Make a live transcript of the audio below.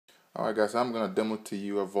Alright guys, I'm going to demo to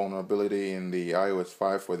you a vulnerability in the iOS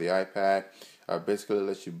 5 for the iPad. Basically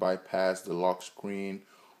lets you bypass the lock screen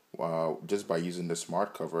just by using the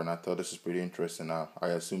smart cover, and I thought this is pretty interesting. I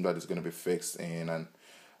assume that it's going to be fixed in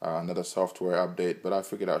another software update, but I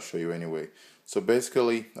figured I'll show you anyway. So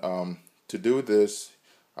basically, to do this,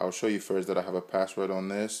 I'll show you first that I have a password on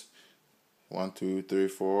this. 1, 2, 3,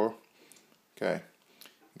 4. Okay,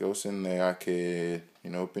 goes in there. I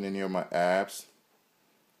can open any of my apps.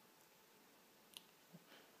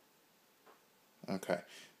 Okay,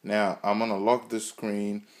 now I'm gonna lock this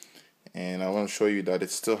screen, and I want to show you that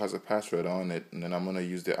it still has a password on it, and then I'm gonna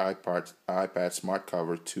use the iPad smart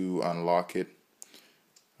cover to unlock it.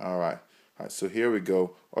 Alright, so here we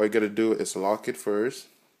go. All you gotta do is lock it first.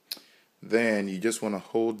 Then you just want to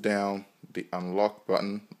hold down the unlock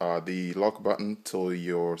button, the lock button, till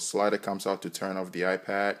your slider comes out to turn off the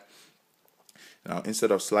iPad. Now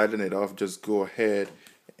instead of sliding it off, just go ahead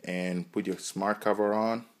and put your smart cover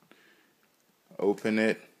on, open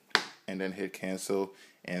it, and then hit cancel,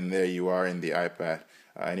 and there you are in the iPad.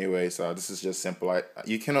 Anyways, this is just simple.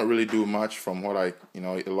 You cannot really do much from what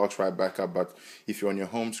it locks right back up, but if you're on your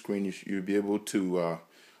home screen, you'll be able to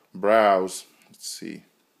browse. Let's see.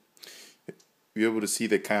 You're able to see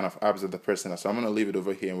the kind of apps that the person has. So I'm going to leave it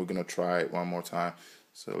over here, and we're going to try it one more time.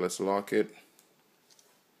 So let's lock it.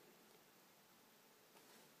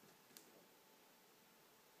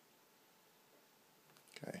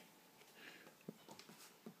 Okay.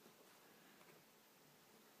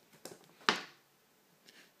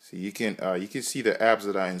 So you can see the apps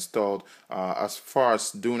that I installed. As far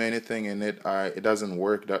as doing anything in it, it doesn't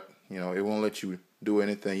work. That it won't let you do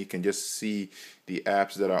anything. You can just see the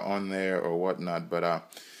apps that are on there or whatnot. But I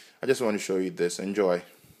just want to show you this. Enjoy.